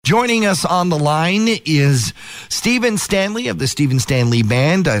Joining us on the line is Stephen Stanley of the Stephen Stanley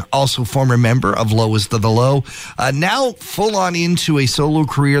Band, also former member of Lowest of the Low, now full on into a solo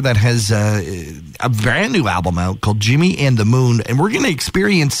career that has a brand new album out called Jimmy and the Moon. And we're going to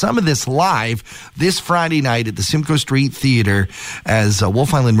experience some of this live this Friday night at the Simcoe Street Theater as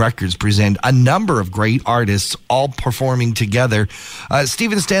Wolf Island Records present a number of great artists all performing together.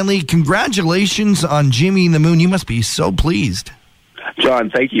 Stephen Stanley, congratulations on Jimmy and the Moon. You must be so pleased. John,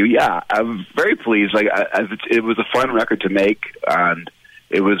 thank you. Yeah, I'm very pleased. It was a fun record to make, and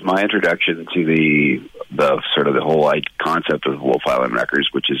it was my introduction to the sort of the whole concept of Wolf Island Records,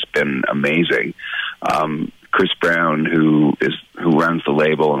 which has been amazing. Chris Brown, who runs the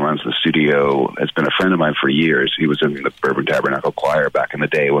label and runs the studio, has been a friend of mine for years. He was in the Bourbon Tabernacle Choir back in the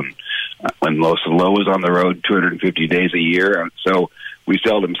day when Lowest and Low was on the road 250 days a year. And so we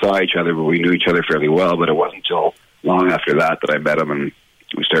seldom saw each other, but we knew each other fairly well. But it wasn't until long after that I met him, and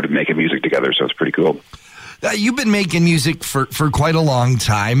we started making music together, so it's pretty cool. You've been making music for quite a long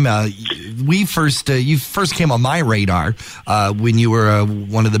time. You first came on my radar when you were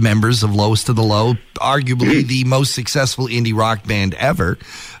one of the members of Lowest of the Low, arguably the most successful indie rock band ever.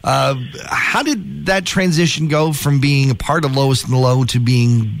 How did that transition go from being a part of Lowest of the Low to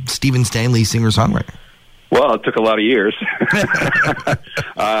being Stephen Stanley, singer-songwriter? Well, it took a lot of years. Yeah,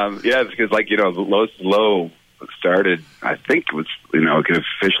 it's because, Lowest of the Low started, I think it was, I could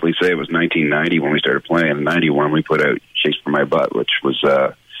officially say it was 1990 when we started playing. In 91 we put out Shakes for My Butt, which was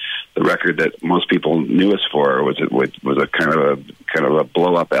the record that most people knew us for. It was a kind of a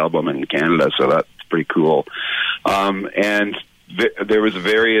blow up album in Canada, so that's pretty cool. And there was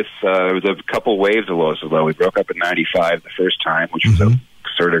a couple waves of Lowest of Low. We broke up in 95 the first time, which was a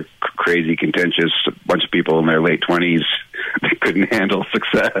sort of crazy, contentious bunch of people in their late 20s that couldn't handle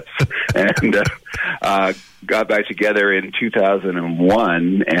success, and got back together in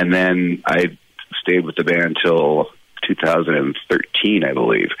 2001, and then I stayed with the band till 2013, I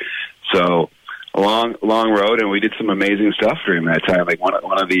believe. So a long road, and we did some amazing stuff during that time. Like one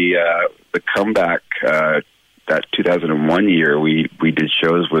of the comeback, that 2001 year, we did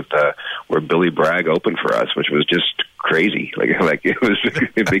shows with where Billy Bragg opened for us, which was just crazy. Like it was,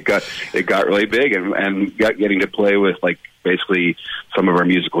 it got really big, and getting to play with basically some of our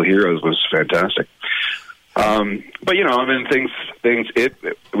musical heroes was fantastic. But it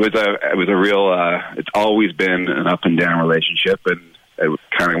was a real. It's always been an up and down relationship, and it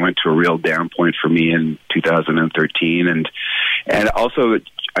kind of went to a real down point for me in 2013, and also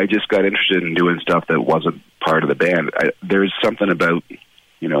I just got interested in doing stuff that wasn't part of the band. There's something about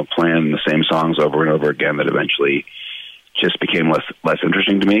playing the same songs over and over again that eventually just became less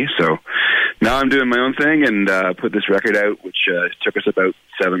interesting to me. So now I'm doing my own thing and put this record out, which took us about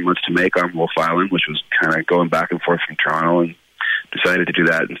 7 months to make on Wolf Island, which was kind of going back and forth from Toronto, and decided to do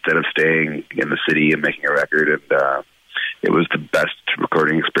that instead of staying in the city and making a record. And it was the best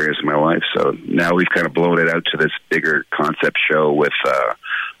recording experience of my life. So now we've kind of blown it out to this bigger concept show with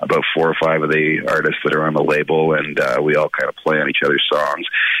about 4 or 5 of the artists that are on the label, and we all kind of play on each other's songs.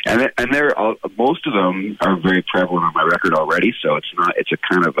 And they're most of them are very prevalent on my record already, so it's a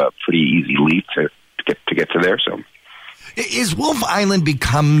kind of a pretty easy leap to get to there. So. Is Wolf Island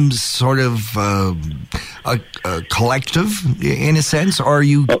become sort of a collective in a sense, or are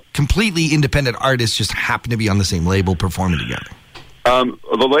you completely independent artists just happen to be on the same label performing together?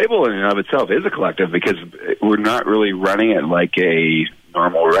 The label in and of itself is a collective because we're not really running it like a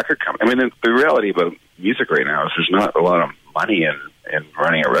normal record company. I mean, the reality about music right now is there's not a lot of money in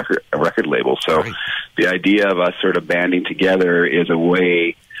running a record label. So the idea of us sort of banding together is a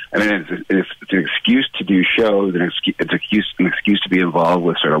way. I mean, it's an excuse to do shows, and it's an excuse to be involved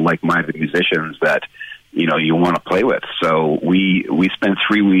with sort of like-minded musicians that you want to play with. So we spent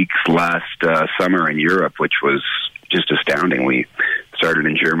 3 weeks last summer in Europe, which was just astounding. We started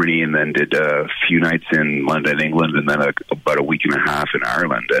in Germany and then did a few nights in London, England, and then about a week and a half in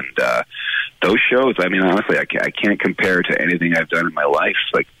Ireland. And those shows, I mean, honestly, I can't compare to anything I've done in my life.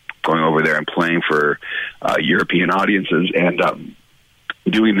 Like going over there and playing for European audiences and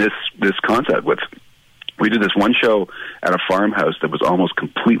doing this concept with. We did this one show at a farmhouse that was almost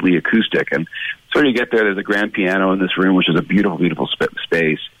completely acoustic, and so you get there's a grand piano in this room, which is a beautiful, beautiful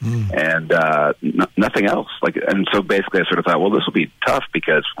space, and nothing else. And so basically, I sort of thought, well, this will be tough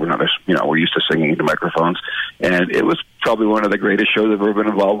because we're used to singing into microphones, and it was probably one of the greatest shows I've ever been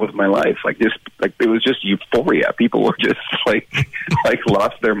involved with in my life. It was just euphoria. People were just like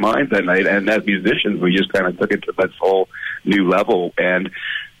lost their minds that night, and as musicians, we just kind of took it to this whole new level and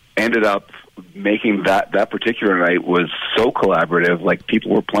ended up making that particular night was so collaborative. Like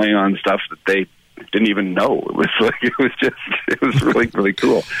people were playing on stuff that they didn't even know. It was really, really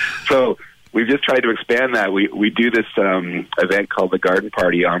cool. So we've just tried to expand that. We do this event called the Garden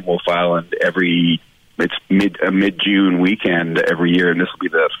Party on Wolf Island it's mid-June weekend every year, and this will be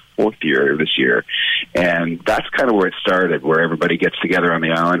the 4th year this year. And that's kind of where it started, where everybody gets together on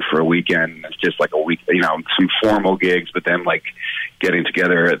the island for a weekend. It's just like a week, some formal gigs, but then like getting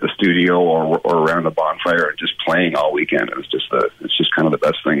together at the studio or around the bonfire and just playing all weekend. It's just kind of the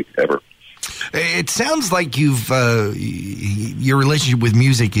best thing ever. It sounds like your relationship with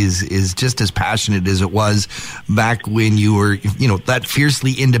music is just as passionate as it was back when you were, that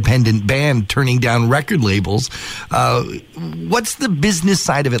fiercely independent band turning down record labels. What's the business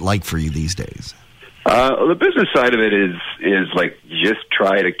side of it like for you these days? The business side of it is like just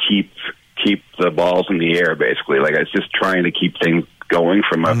try to keep the balls in the air, basically. Like it's just trying to keep things going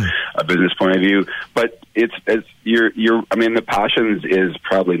from a business point of view. But the passion is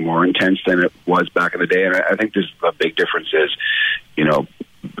probably more intense than it was back in the day. And I think there's a big difference is, in our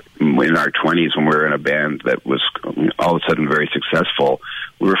 20s when we were in a band that was all of a sudden very successful,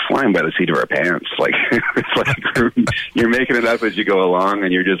 we were flying by the seat of our pants. Like, it's like you're making it up as you go along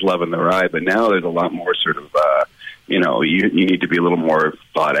and you're just loving the ride. But now there's a lot more sort of, you need to be a little more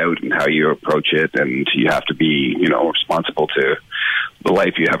thought out in how you approach it, and you have to be, responsible to the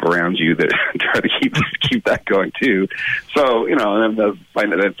life you have around you that try to keep that going too. So, and the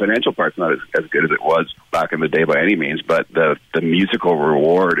financial part's not as good as it was back in the day by any means, but the musical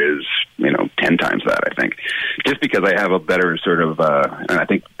reward is, 10 times that, I think. Just because I have a better sort of, and I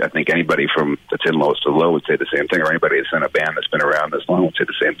think anybody that's in Lowest to Low would say the same thing, or anybody that's in a band that's been around this long would say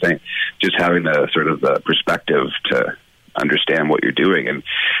the same thing. Just having the sort of the perspective to understand what you're doing. And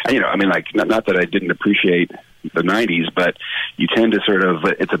not that I didn't appreciate the 90s, but you tend to sort of,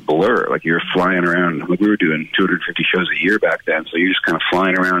 it's a blur. Like you're flying around, like we were doing 250 shows a year back then, so you're just kind of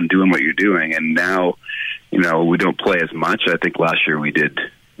flying around doing what you're doing. And now, we don't play as much. I think last year we did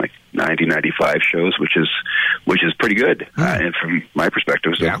like 95 shows, which is pretty good, and from my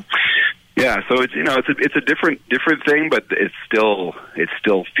perspective. So, yeah, so it's it's a different thing, but it still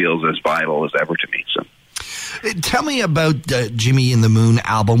feels as vital as ever to me. So. Tell me about Jimmy and the Moon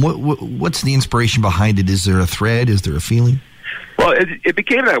album. What's the inspiration behind it? Is there a thread? Is there a feeling? Well, it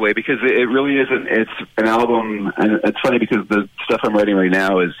became that way because it really isn't. It's an album, and it's funny because the stuff I'm writing right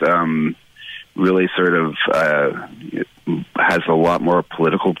now is really sort of has a lot more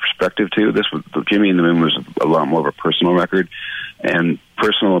political perspective too. Jimmy and the Moon was a lot more of a personal record, and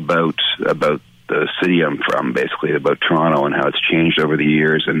personal about the city I'm from, basically about Toronto and how it's changed over the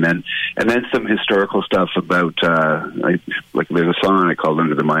years, and then some historical stuff about like there's a song I called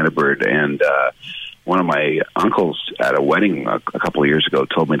Under the Minor Bird, and one of my uncles at a wedding a couple of years ago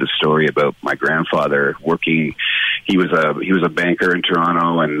told me the story about my grandfather working. He was a banker in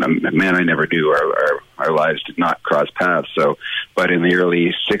Toronto, and man, I never knew our lives did not cross paths. So, but in the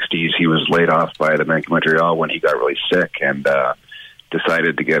early '60s, he was laid off by the Bank of Montreal when he got really sick, and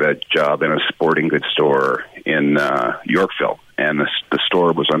decided to get a job in a sporting goods store in Yorkville. And the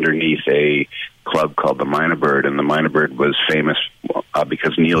store was underneath a club called the Minor Bird, and the Minor Bird was famous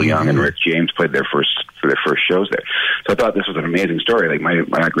because Neil Young and Rick James played their first shows there. So I thought this was an amazing story. Like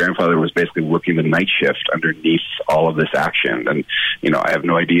my grandfather was basically working the night shift underneath all of this action, and I have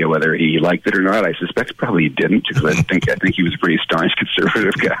no idea whether he liked it or not. I suspect probably he didn't, because I think he was a pretty staunch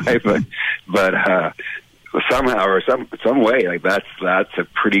conservative guy. But somehow or some way, like that's a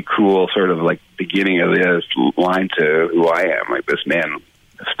pretty cool sort of like beginning of this line to who I am. Like this man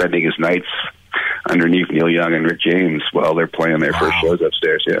spending his nights underneath Neil Young and Rick James while they're playing their first shows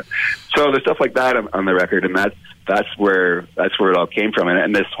upstairs. Yeah. So there's stuff like that on the record, and that's where it all came from.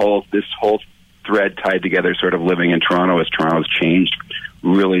 And this whole thread tied together, sort of living in Toronto as Toronto's changed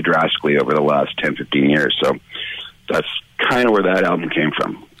really drastically over the last 10-15 years. So that's kind of where that album came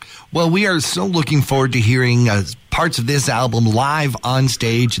from. Well, we are so looking forward to hearing parts of this album live on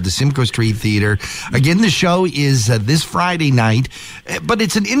stage at the Simcoe Street Theatre. Again, the show is this Friday night, but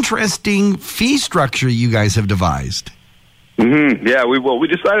it's an interesting fee structure you guys have devised. Mm-hmm. Yeah, we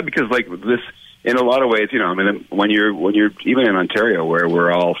decided because like this, in a lot of ways, when you're even in Ontario where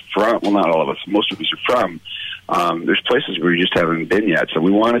we're all from, well, not all of us, most of us are from. There's places where we just haven't been yet. So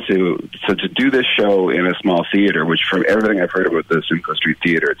we wanted to do this show in a small theater, which from everything I've heard about the Simcoe Street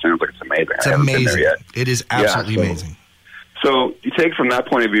Theatre, it sounds like it's amazing. It's amazing. Been there yet. It is absolutely amazing. So you take from that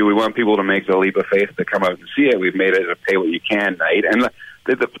point of view, we want people to make the leap of faith to come out and see it. We've made it a pay what you can night. And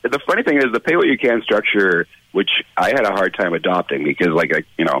the funny thing is the pay what you can structure, which I had a hard time adopting because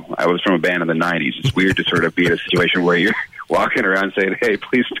I was from a band in the 90s. It's weird to sort of be in a situation where you're walking around saying, hey,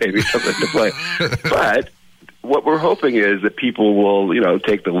 please pay me something to play. But what we're hoping is that people will,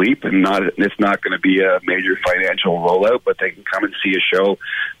 take the leap, and it's not going to be a major financial rollout, but they can come and see a show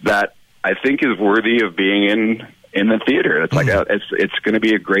that I think is worthy of being in the theater. It's like it's going to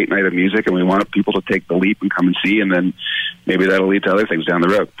be a great night of music, and we want people to take the leap and come and see, and then maybe that'll lead to other things down the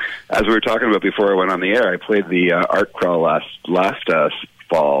road. As we were talking about before I went on the air, I played the art crawl last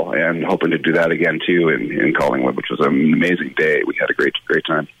fall, and hoping to do that again too in Collingwood, which was an amazing day. We had a great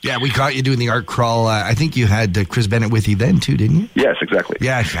time. Yeah, we caught you doing the art crawl. I think you had Chris Bennett with you then too, didn't you? Yes, exactly.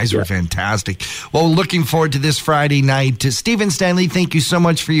 Yeah, you guys were fantastic. Well, looking forward to this Friday night. Stephen Stanley, thank you so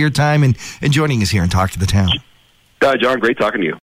much for your time and joining us here and Talk to the Town. John, great talking to you.